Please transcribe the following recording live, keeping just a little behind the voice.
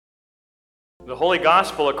The Holy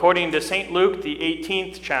Gospel according to St. Luke, the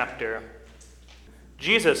 18th chapter.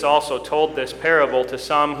 Jesus also told this parable to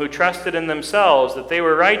some who trusted in themselves that they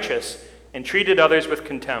were righteous and treated others with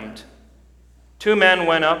contempt. 2 men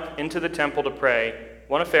went up into the temple to pray,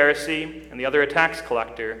 one a Pharisee and the other a tax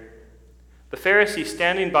collector. The Pharisee,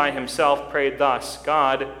 standing by himself, prayed thus,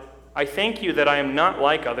 God, I thank you that I am not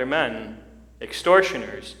like other men,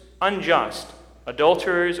 extortioners, unjust,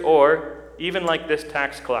 adulterers, or even like this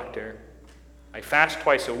tax collector. I fast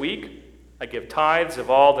twice a week. I give tithes of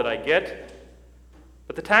all that I get.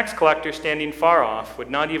 But the tax collector, standing far off, would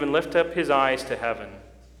not even lift up his eyes to heaven,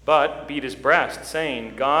 but beat his breast,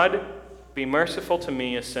 saying, God, be merciful to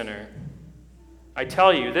me, a sinner. I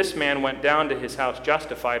tell you, this man went down to his house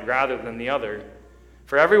justified rather than the other.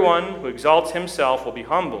 For everyone who exalts himself will be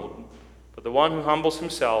humbled, but the one who humbles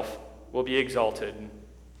himself will be exalted.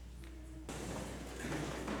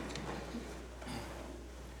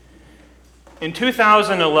 In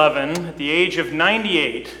 2011, at the age of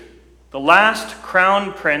 98, the last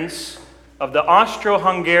crown prince of the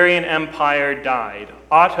Austro-Hungarian Empire died,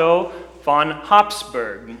 Otto von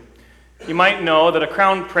Habsburg. You might know that a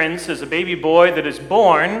crown prince is a baby boy that is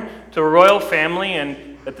born to a royal family,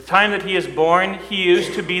 and at the time that he is born, he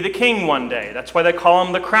used to be the king one day. That's why they call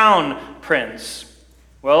him the crown prince.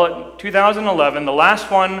 Well, in 2011, the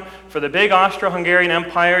last one for the big Austro-Hungarian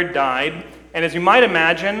Empire died, and as you might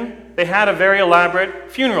imagine, they had a very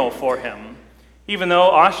elaborate funeral for him. Even though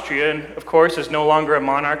Austria, of course, is no longer a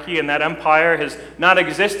monarchy and that empire has not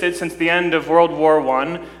existed since the end of World War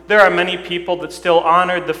I, there are many people that still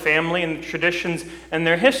honored the family and the traditions and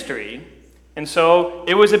their history. And so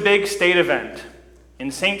it was a big state event.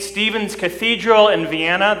 In St. Stephen's Cathedral in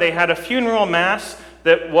Vienna, they had a funeral mass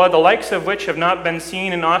that the likes of which have not been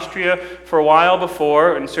seen in Austria for a while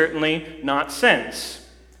before, and certainly not since.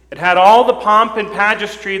 It had all the pomp and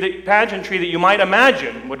pageantry that you might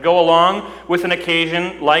imagine would go along with an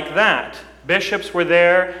occasion like that. Bishops were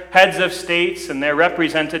there, heads of states and their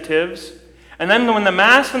representatives. And then when the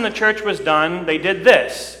Mass in the church was done, they did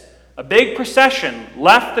this. A big procession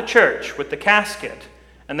left the church with the casket,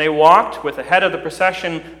 and they walked with the head of the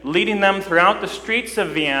procession leading them throughout the streets of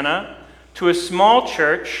Vienna to a small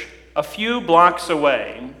church a few blocks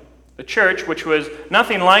away. The church, which was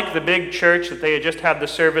nothing like the big church that they had just had the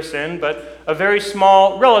service in, but a very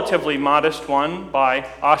small, relatively modest one by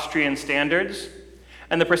Austrian standards.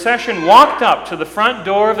 And the procession walked up to the front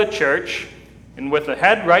door of the church, and with the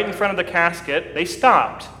head right in front of the casket, they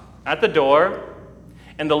stopped at the door,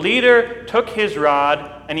 and the leader took his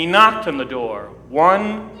rod and he knocked on the door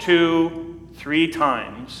 1, 2, 3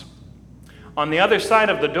 times. On the other side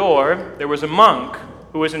of the door, there was a monk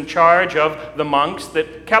who was in charge of the monks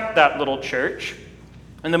that kept that little church.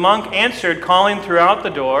 And the monk answered, calling through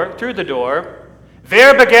the door,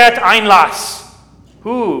 Wer begehrt Einlass?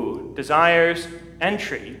 Who desires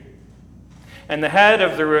entry? And the head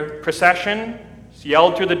of the procession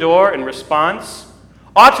yelled through the door in response,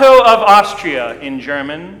 Otto of Austria in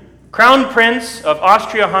German, Crown Prince of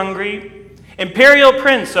Austria-Hungary, Imperial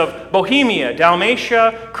Prince of Bohemia,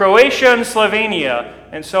 Dalmatia, Croatia, and Slovenia,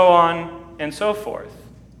 and so on and so forth.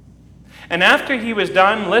 And after he was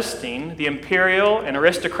done listing the imperial and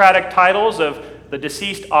aristocratic titles of the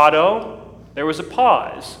deceased Otto, there was a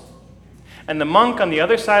pause. And the monk on the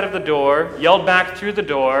other side of the door yelled back through the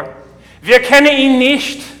door, Wir kennen ihn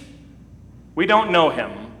nicht. We don't know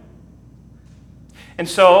him. And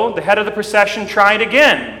so the head of the procession tried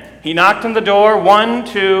again. He knocked on the door 1,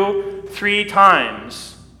 2, 3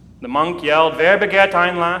 times. The monk yelled, Wer begehrt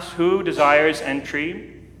Einlass? Who desires entry?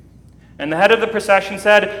 And the head of the procession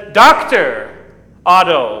said, Dr.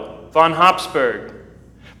 Otto von Habsburg,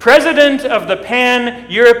 President of the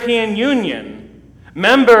Pan-European Union,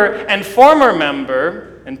 member and former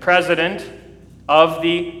member and President of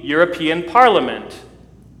the European Parliament,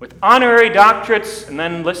 with honorary doctorates, and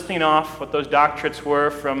then listing off what those doctorates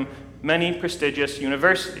were from many prestigious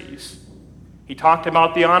universities. He talked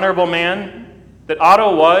about the honorable man that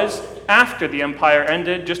Otto was after the empire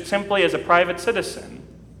ended, just simply as a private citizen.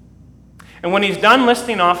 And when he's done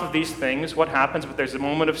listing off of these things, what happens? But there's a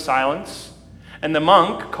moment of silence, and the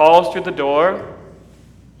monk calls through the door,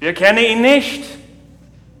 Wir kennen ihn nicht.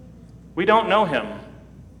 We don't know him.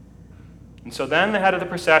 And so then the head of the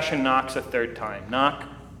procession knocks a 3rd time. Knock,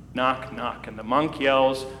 knock, knock. And the monk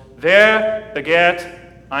yells, Wer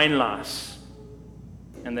begehrt Einlass?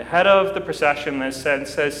 And the head of the procession then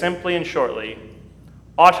says simply and shortly,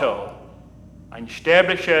 Otto, ein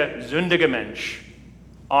sterblicher, sündiger Mensch.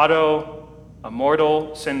 Otto, a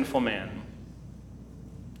mortal, sinful man.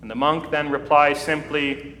 And the monk then replies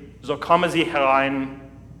simply, So kommen Sie herein,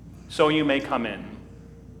 so you may come in.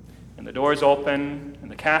 and the doors open, and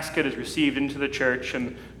the casket is received into the church,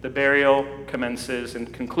 and the burial commences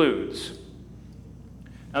and concludes.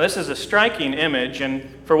 Now, this is a striking image, and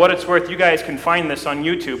for what it's worth, you guys can find this on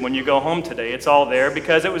YouTube when you go home today. It's all there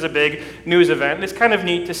because it was a big news event, and it's kind of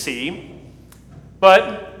neat to see.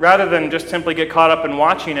 But rather than just simply get caught up in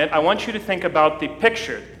watching it, I want you to think about the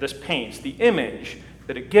picture this paints, the image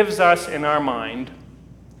that it gives us in our mind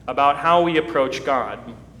about how we approach God.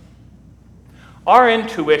 Our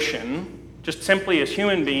intuition, just simply as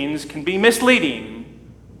human beings, can be misleading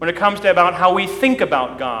when it comes to about how we think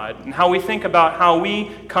about God and how we think about how we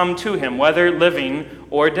come to Him, whether living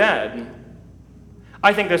or dead.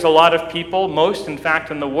 I think there's a lot of people, most in fact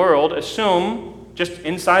in the world, assume just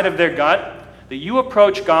inside of their gut that you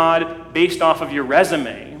approach God based off of your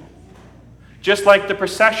resume. Just like the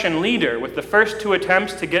procession leader with the first 2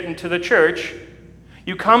 attempts to get into the church,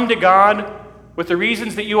 you come to God with the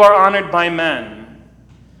reasons that you are honored by men,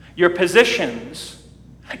 your positions,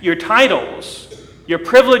 your titles, your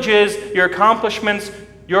privileges, your accomplishments,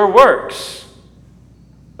 your works.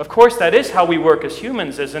 Of course, that is how we work as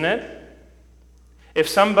humans, isn't it? If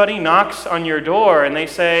somebody knocks on your door and they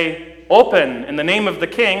say, "Open in the name of the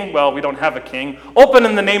king," well, we don't have a king. "Open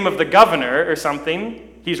in the name of the governor," or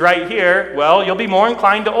something, he's right here, well, you'll be more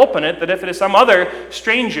inclined to open it than if it is some other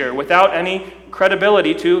stranger without any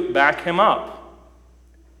credibility to back him up.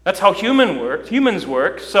 That's how humans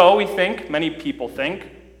work, so we think, many people think.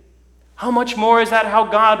 How much more is that how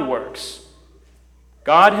God works?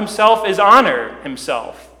 God Himself is honor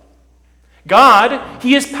Himself. God,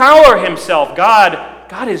 He is power Himself.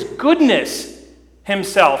 God is goodness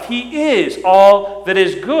Himself. He is all that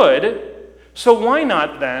is good. So why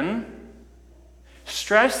not then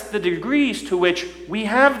stress the degrees to which we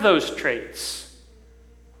have those traits?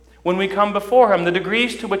 When we come before Him, the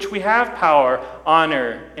degrees to which we have power,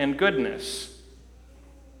 honor, and goodness.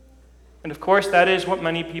 And of course, that is what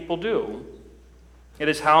many people do. It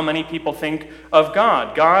is how many people think of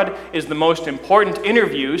God. God is the most important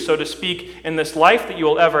interview, so to speak, in this life that you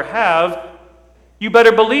will ever have. You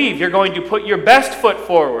better believe you're going to put your best foot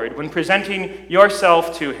forward when presenting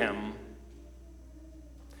yourself to Him.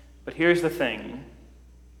 But here's the thing.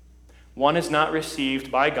 One is not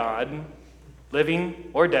received by God,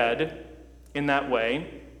 living or dead, in that way.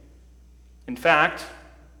 In fact,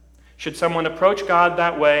 should someone approach God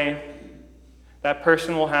that way, that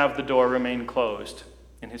person will have the door remain closed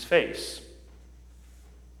in his face.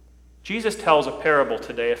 Jesus tells a parable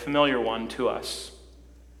today, a familiar one to us.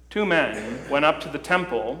 2 men went up to the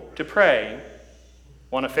temple to pray,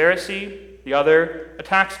 one a Pharisee, the other a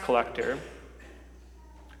tax collector.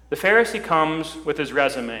 The Pharisee comes with his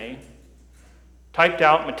resume, typed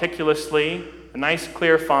out meticulously, a nice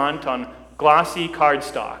clear font on glossy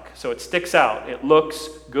cardstock, so it sticks out, it looks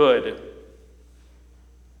good.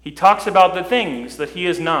 He talks about the things that he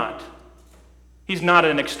is not. He's not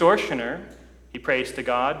an extortioner, he prays to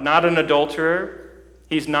God, not an adulterer,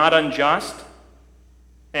 he's not unjust,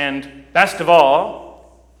 and best of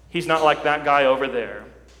all, he's not like that guy over there,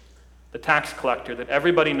 the tax collector that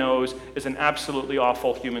everybody knows is an absolutely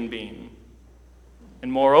awful human being.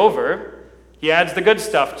 And moreover, he adds the good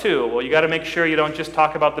stuff too. Well, you got to make sure you don't just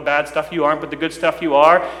talk about the bad stuff you aren't, but the good stuff you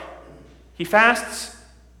are. He fasts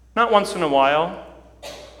not once in a while,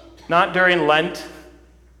 not during Lent,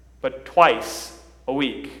 but twice a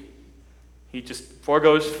week. He just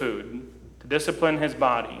forgoes food to discipline his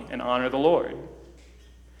body and honor the Lord.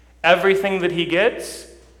 Everything that he gets,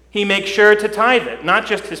 he makes sure to tithe it. Not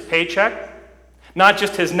just his paycheck, not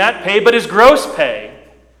just his net pay, but his gross pay.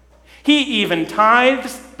 He even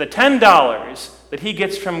tithes the $10 that he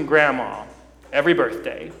gets from grandma every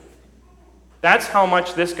birthday. That's how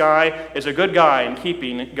much this guy is a good guy in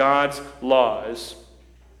keeping God's laws.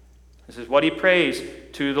 This is what he prays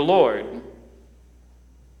to the Lord.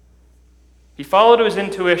 He followed his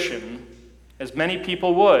intuition, as many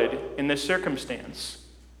people would in this circumstance.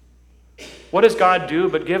 What does God do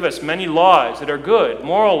but give us many laws that are good,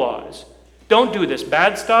 moral laws? Don't do this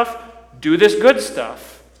bad stuff, do this good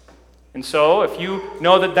stuff. And so, if you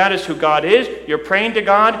know that that is who God is, you're praying to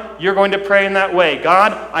God, you're going to pray in that way.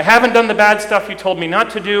 God, I haven't done the bad stuff you told me not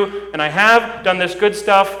to do, and I have done this good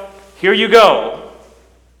stuff. Here you go.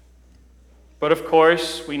 But of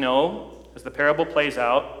course, we know, as the parable plays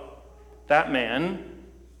out, that man,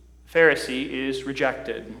 Pharisee, is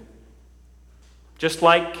rejected. Just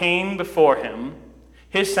like Cain before him,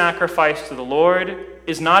 his sacrifice to the Lord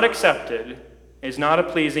is not accepted, is not a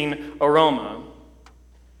pleasing aroma.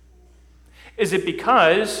 Is it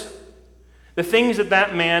because the things that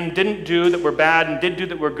that man didn't do that were bad and did do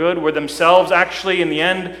that were good were themselves actually in the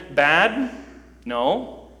end bad?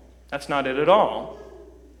 No, that's not it at all.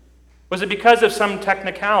 Was it because of some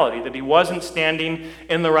technicality that he wasn't standing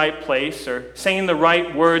in the right place or saying the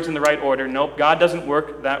right words in the right order? Nope, God doesn't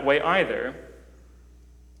work that way either.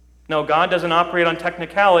 No, God doesn't operate on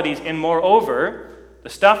technicalities, and moreover, the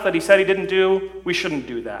stuff that he said he didn't do, we shouldn't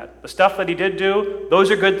do that. The stuff that he did do,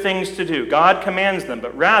 those are good things to do. God commands them,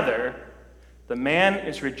 but rather, the man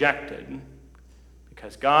is rejected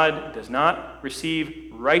because God does not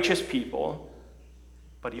receive righteous people,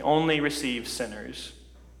 but he only receives sinners.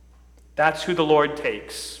 That's who the Lord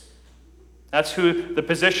takes. That's who the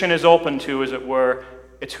position is open to, as it were.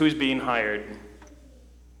 It's who's being hired.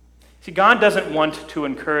 See, God doesn't want to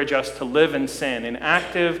encourage us to live in sin, in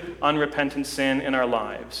active, unrepentant sin in our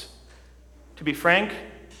lives. To be frank,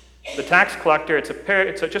 the tax collector,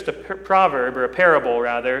 it's just a proverb, or a parable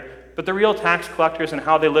rather, but the real tax collectors and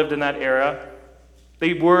how they lived in that era,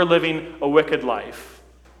 they were living a wicked life,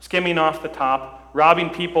 skimming off the top, robbing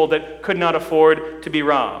people that could not afford to be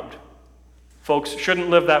robbed. Folks shouldn't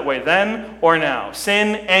live that way then or now.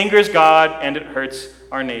 Sin angers God and it hurts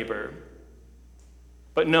our neighbor.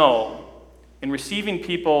 But no, in receiving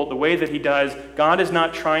people the way that he does, God is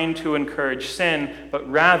not trying to encourage sin, but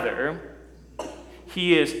rather,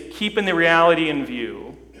 he is keeping the reality in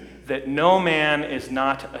view that no man is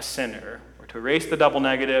not a sinner. Or to erase the double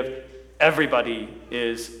negative, everybody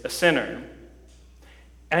is a sinner.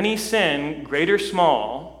 Any sin, great or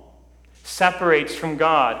small, separates from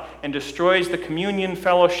God and destroys the communion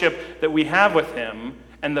fellowship that we have with him,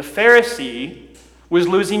 and the Pharisee was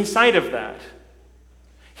losing sight of that.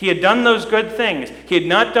 He had done those good things. He had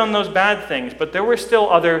not done those bad things, but there were still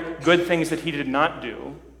other good things that he did not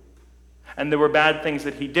do. And there were bad things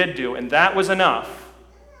that he did do, and that was enough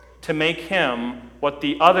to make him what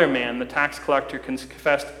the other man, the tax collector,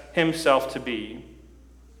 confessed himself to be,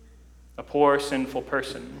 a poor, sinful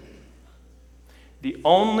person. The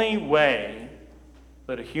only way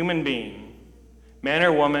that a human being, man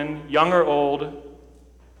or woman, young or old,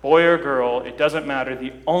 boy or girl, it doesn't matter.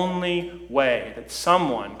 The only way that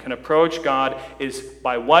someone can approach God is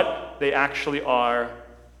by what they actually are,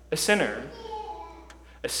 a sinner.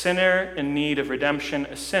 A sinner in need of redemption,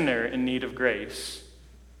 a sinner in need of grace.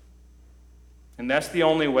 And that's the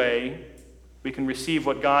only way we can receive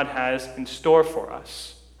what God has in store for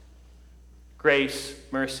us. Grace,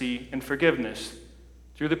 mercy, and forgiveness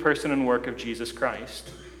through the person and work of Jesus Christ.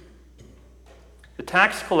 The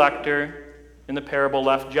tax collector in the parable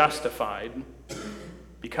left justified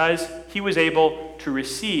because he was able to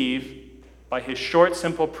receive, by his short,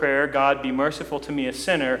 simple prayer, God be merciful to me, a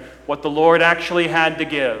sinner, what the Lord actually had to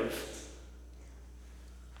give.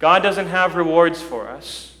 God doesn't have rewards for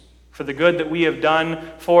us for the good that we have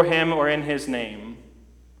done for him or in his name,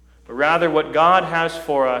 but rather what God has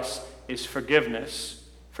for us is forgiveness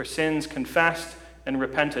for sins confessed and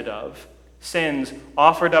repented of, sins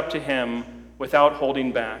offered up to him without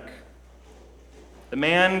holding back. The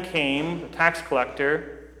man came, the tax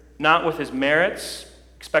collector, not with his merits,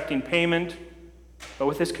 expecting payment, but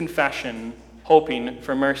with his confession, hoping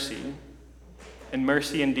for mercy. And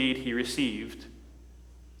mercy indeed he received.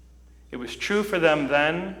 It was true for them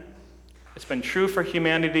then. It's been true for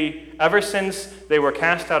humanity ever since they were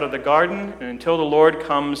cast out of the garden and until the Lord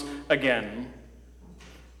comes again.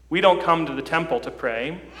 We don't come to the temple to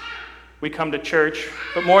pray. We come to church,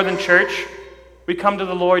 but more than church, we come to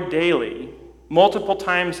the Lord daily, multiple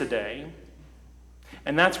times a day.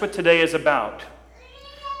 And that's what today is about.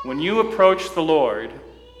 When you approach the Lord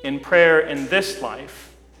in prayer in this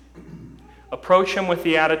life, approach him with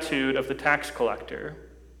the attitude of the tax collector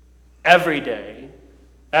every day,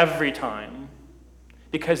 every time,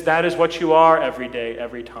 because that is what you are every day,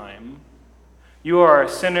 every time. You are a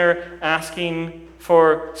sinner asking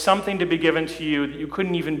for something to be given to you that you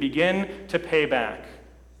couldn't even begin to pay back.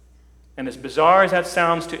 And as bizarre as that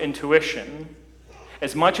sounds to intuition,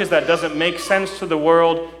 as much as that doesn't make sense to the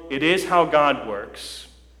world, it is how God works.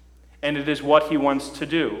 And it is what he wants to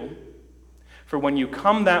do. For when you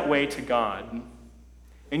come that way to God,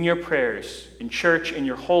 in your prayers, in church, in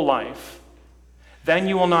your whole life, then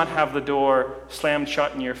you will not have the door slammed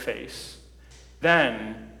shut in your face.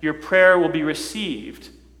 Then your prayer will be received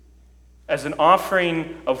as an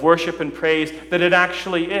offering of worship and praise that it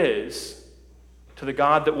actually is to the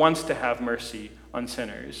God that wants to have mercy on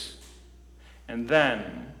sinners. And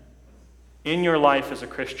then, in your life as a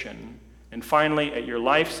Christian, and finally at your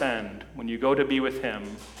life's end, when you go to be with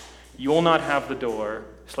him, you will not have the door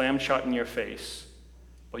slammed shut in your face,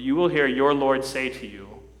 but you will hear your Lord say to you,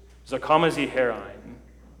 Zakamazi Herain,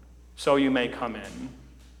 so you may come in.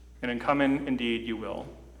 And in come in, indeed, you will.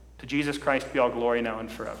 To Jesus Christ be all glory now and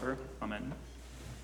forever. Amen.